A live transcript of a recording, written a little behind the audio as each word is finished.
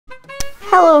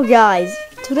Hello guys,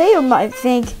 today you might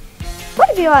think,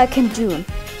 what video I can do?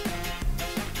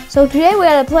 So today we're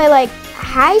gonna play like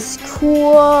high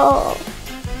school.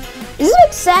 Does this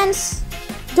make sense?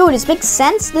 Dude, this makes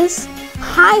sense, this?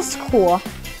 High school.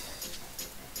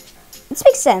 This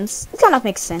makes sense. It cannot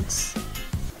make sense.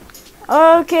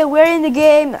 Okay, we're in the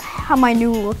game. How my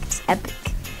new look is epic.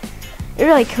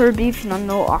 You're like Kirby if you don't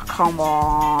know. Oh, come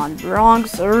on. Wrong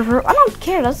server. I don't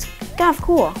care, that's kind of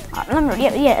cool.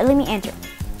 Let me enter.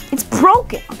 It's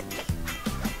broken.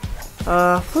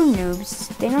 For noobs,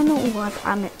 they don't know what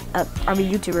I'm a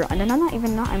YouTuber, and then I don't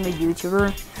even know I'm a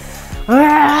YouTuber.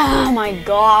 Oh my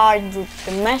god,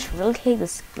 the mesh really hate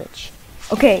this glitch.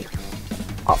 Okay,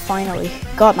 oh finally,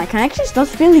 god, my connection's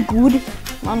not really good.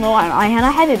 No, I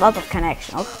had a lot of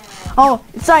connection. Oh,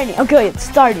 it's starting. Okay, it's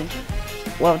starting.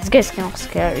 Wow, this guy's kind of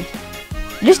scary.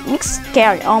 Just makes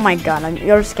scary. Oh my god,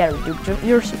 you're scary, dude.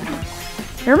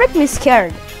 You're making me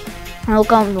scared.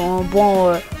 Welcome to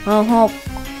boy.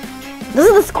 This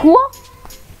is the school?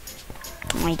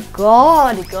 Oh my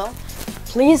god,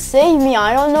 please save me.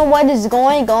 I don't know what is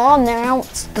going on now.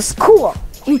 It's the school.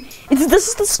 This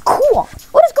is the school.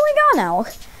 What is going on now?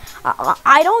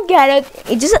 I don't get it.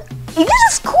 It's just a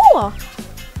school.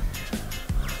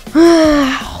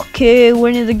 Okay, we're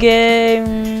in the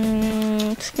game.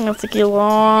 It's gonna take you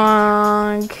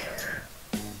long.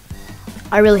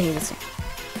 I really hate this.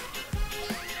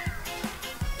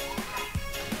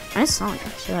 Nice song,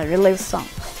 actually. I really like the song.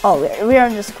 Oh, we're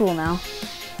in the school now.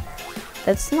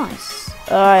 That's nice.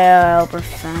 Oh yeah, Halp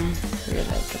fan. Really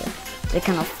like it. They're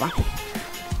kind of funny.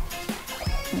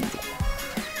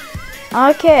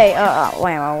 Okay.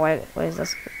 Wait. What is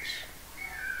this?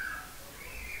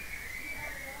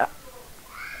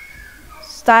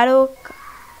 Style.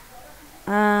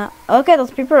 Okay,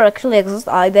 those people actually exist.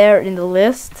 Are there in the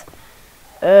list?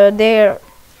 They're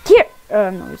here.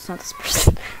 No, it's not this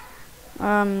person.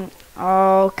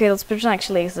 Okay, this person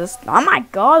actually exists. Oh my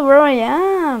god, where I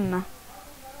am?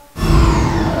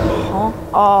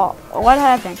 Oh, what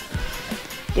happened?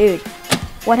 Dude,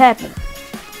 what happened?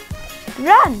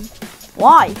 Run!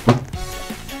 Why?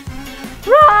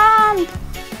 Run!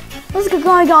 What's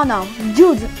going on now?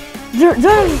 Dude,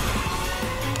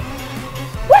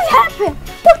 what happened?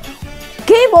 What?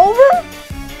 Game over?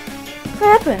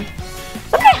 What happened?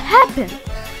 What happened?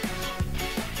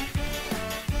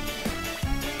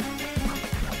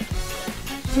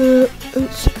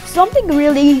 Something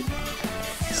really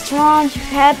strange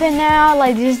happened now.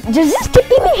 Like just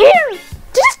keeping me here.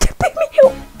 Just keeping me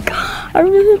here. God, I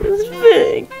really was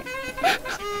big.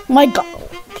 My god.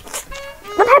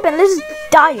 What happened? Let's just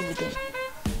die again.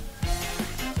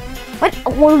 What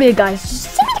were you guys?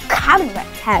 Just send me the comment what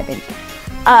happened.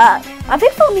 I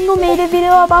think Flamingo made a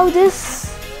video about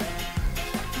this.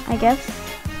 I guess.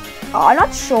 Oh, I'm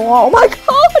not sure. Oh my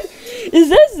god. Is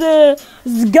this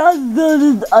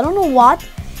I don't know what.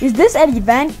 Is this an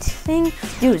event thing?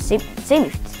 Dude, save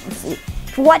me.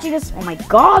 If you're watching this, oh my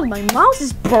god, my mouse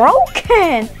is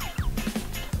broken.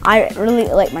 I really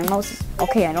like my mouse is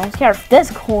okay. I don't care if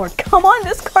this cord. Come on,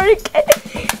 this cord again.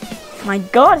 My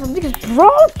god, something is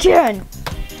broken.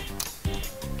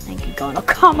 Thank you, god. Oh,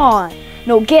 come on.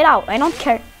 No, get out. I don't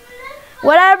care.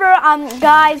 Whatever.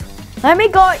 Guys, let me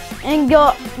go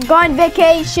on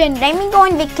vacation. Let me go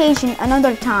on vacation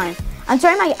another time. I'm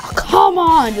sorry, come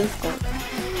on, Discord.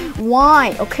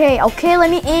 Why? Okay, let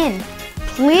me in.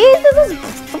 Please, this is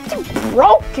something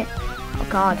broken. Oh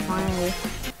god, finally.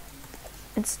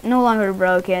 It's no longer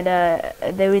broken. There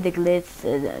is the glitch.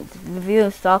 The video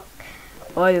suck.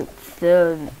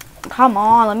 Come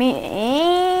on, let me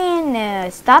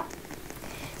in. Stop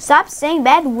saying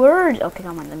bad words. Okay,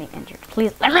 come on, let me enter.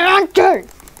 Please, let me enter.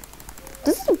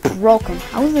 This is broken.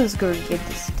 How is this girl get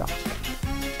this stuff?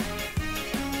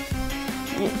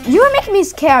 You are making me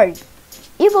scared.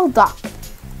 Evil duck.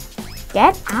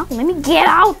 Get out. Let me get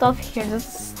out of here. This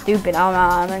is stupid. Oh no,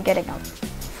 I'm not getting out.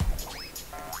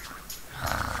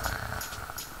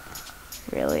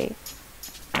 Really?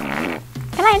 Can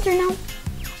I enter now?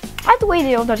 I have to wait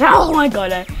the other time. Oh my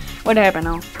god. What happened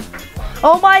now?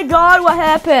 Oh my god, what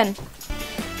happened?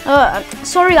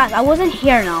 Sorry guys, I wasn't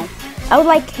here now. I was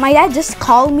like, my dad just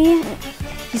called me.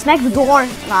 He smacked the door.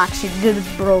 No, actually,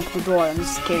 just broke the door. I'm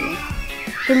just kidding.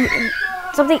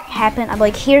 Something happened. I'm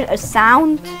like, here's a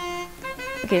sound.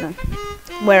 Okay then,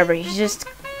 wherever. He just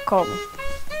called me.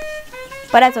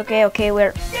 But that's okay. Okay,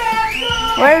 we're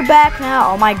back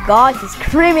now. Oh my god, he's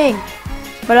screaming.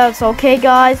 But that's okay,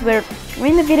 guys. We're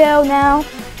in the video now.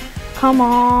 Come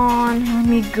on, let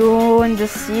me go and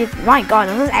just see it. My god,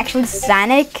 this is actually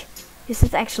Sonic. This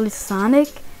is actually Sonic.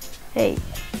 Hey,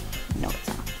 no, it's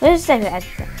not. Let's just say that.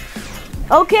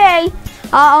 Okay,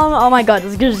 Oh my god,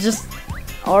 this is just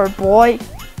our boy,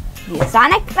 the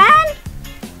Sonic fan.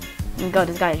 Oh my god,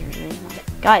 this guy is really nice.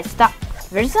 Guys, stop.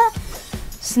 Where's the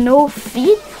snow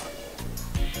feet?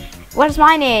 What's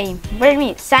my name? What do you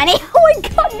mean, Sunny? Oh my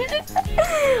god.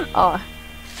 Oh,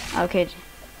 okay.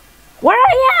 Where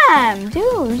I am,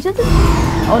 dude.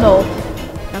 Oh no,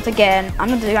 not again. I'm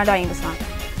not dying this time.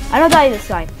 I'm not dying this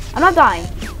time. I'm not dying.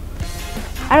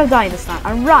 I don't die this time.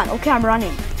 I'm run. Okay, I'm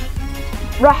running.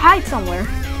 Hide somewhere.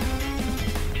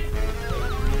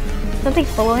 Something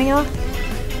following us.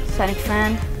 Sonic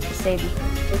fan, save me.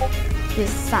 He's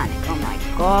Sonic. Oh my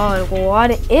god,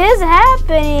 what is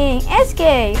happening?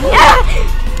 Escape! Yeah!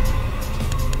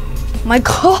 My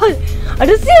god, I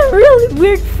just see a really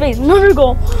weird face. Never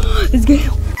go. This game.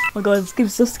 Oh my god, this game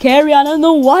is so scary. I don't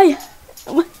know why.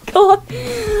 Oh my god.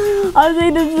 I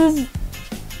think this is.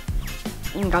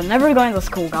 I'm never going to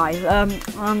school, guys.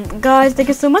 Guys, thank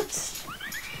you so much.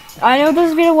 I know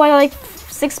this video was like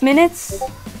 6 minutes.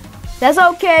 That's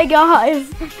okay, guys.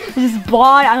 Just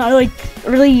bye. I'm like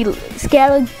really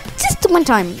scared. Just one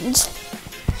time.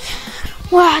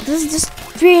 Wow, this is just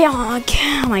 3. Oh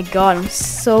my god, I'm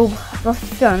so.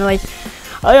 I'm like,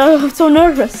 I'm so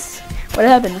nervous. What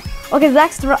happened? Okay,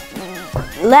 last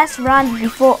round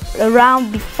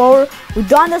before we're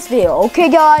done this video. Okay,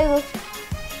 guys.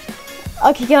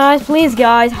 Okay, guys, please,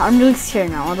 guys. I'm really scared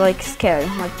now. I'm like scared.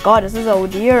 Oh my god, this is oh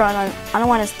dear. I don't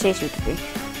want to chase you today.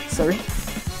 Sorry.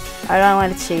 I don't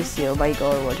want to chase you. My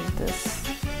god, what is this?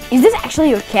 Is this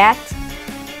actually your cat?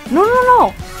 No.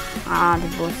 Ah, the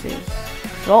boss is.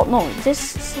 Well, no.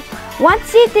 This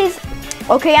once it is.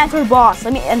 Okay, enter boss.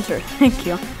 Let me enter. Thank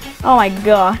you. Oh my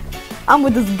god. I'm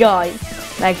with this guy.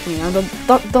 Like me.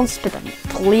 Don't spit at me,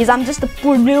 please. I'm just a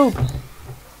poor noob.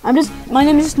 My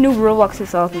name is Noob Roblox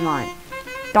 2009.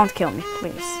 Don't kill me,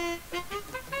 please.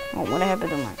 Oh, what happened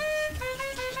to my?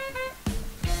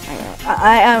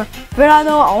 I am.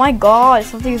 Fernando. Oh my god,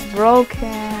 something is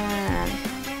broken.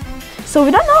 So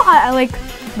we don't know. I like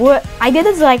what I did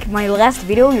is like my last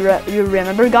video. You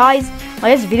remember, guys?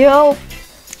 My last video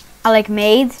I like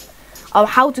made of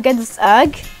how to get this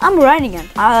egg. I'm running it.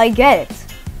 I get it.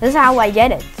 This is how I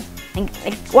get it. And,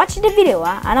 like, watch the video.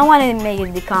 I don't want to make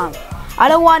it become. I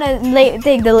don't want to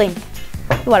take the link.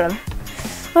 Whatever.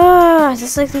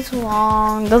 This takes too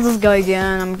long. Does this guy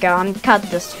again? I'm cut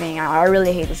this thing. I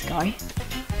really hate this guy.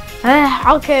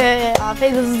 Okay, I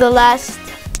think this is the last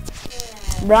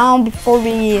round before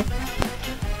we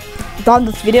done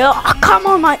this video. Oh, come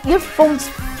on, my earphones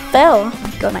fell. Oh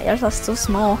my god, my ears are so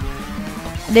small.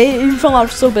 The earphones are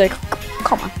so big.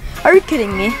 Come on, are you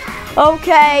kidding me?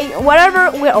 Okay,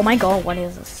 whatever. Oh my god, what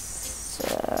is this?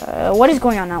 What is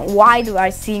going on now? Why do I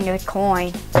see a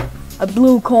coin? A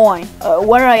blue coin.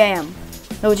 Where I am?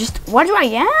 No, just where do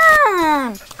I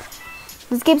am?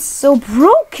 This game's so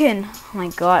broken. Oh my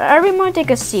god. Everyone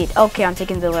take a seat. Okay, I'm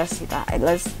taking the last seat.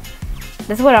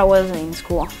 That's what I was in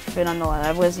school. If you don't know,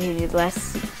 I was in the last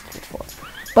seat before.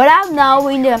 But I'm now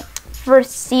in the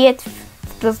first seat.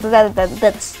 That's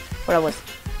what I was.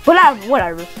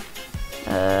 Whatever.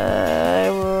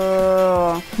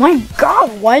 My god,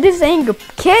 why are they saying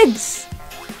kids?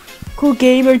 Cool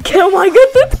gamer. Oh my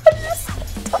god.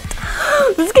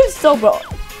 This game's so bro.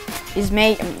 It's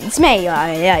made.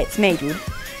 Yeah, it's made, dude.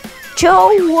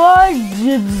 Joe, what?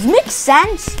 Does it make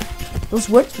sense? Those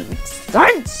words make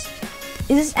sense.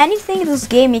 Is this anything in this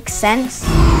game makes sense?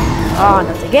 Oh,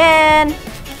 not again.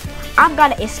 I'm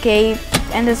gonna escape,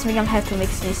 and this week I'm have to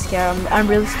make me scared. I'm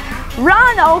really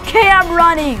run. Okay, I'm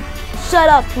running. Shut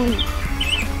up, please.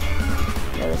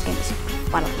 Yeah, this game is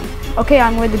fun. Okay,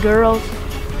 I'm with the girls.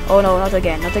 Oh no, not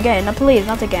again. No, please,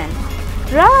 not again.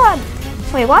 Run!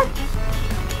 Wait, what?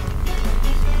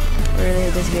 I really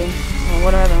hate this game. Oh,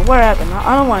 what happened? What happened?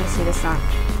 I don't want to see this now.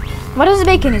 What is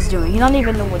Bacon is doing? He don't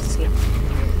even know what's this game.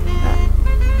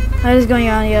 What is going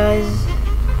on, guys?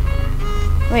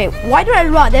 Wait, why do I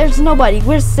run? There's nobody.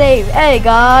 We're safe. Hey,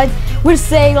 God. We're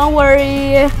safe. Don't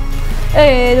worry.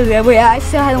 Hey, wait, I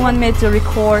still had 1 minute to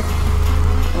record.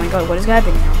 Oh my god, what is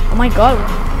happening now? Oh my god.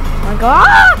 Oh my god.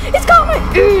 Ah! It's coming!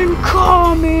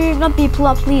 Incoming! Not be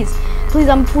please. Please,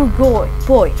 I'm a poor boy.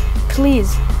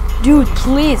 Please. Dude,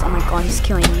 please. Oh my god, he's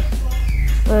killing me.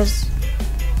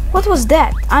 What was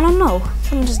that? I don't know.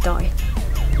 Someone just died.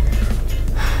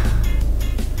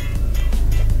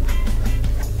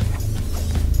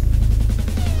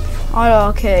 Oh,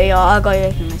 okay, I got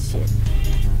it in my shit.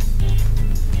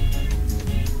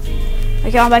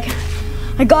 Okay, I'm back.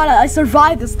 I got it. I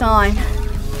survived this time.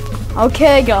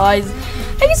 Okay, guys.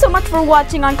 Thank you so much for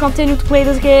watching. I'll continue to play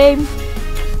this game.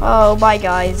 Oh, bye,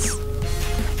 guys.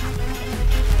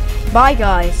 Bye,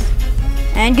 guys.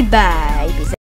 And goodbye.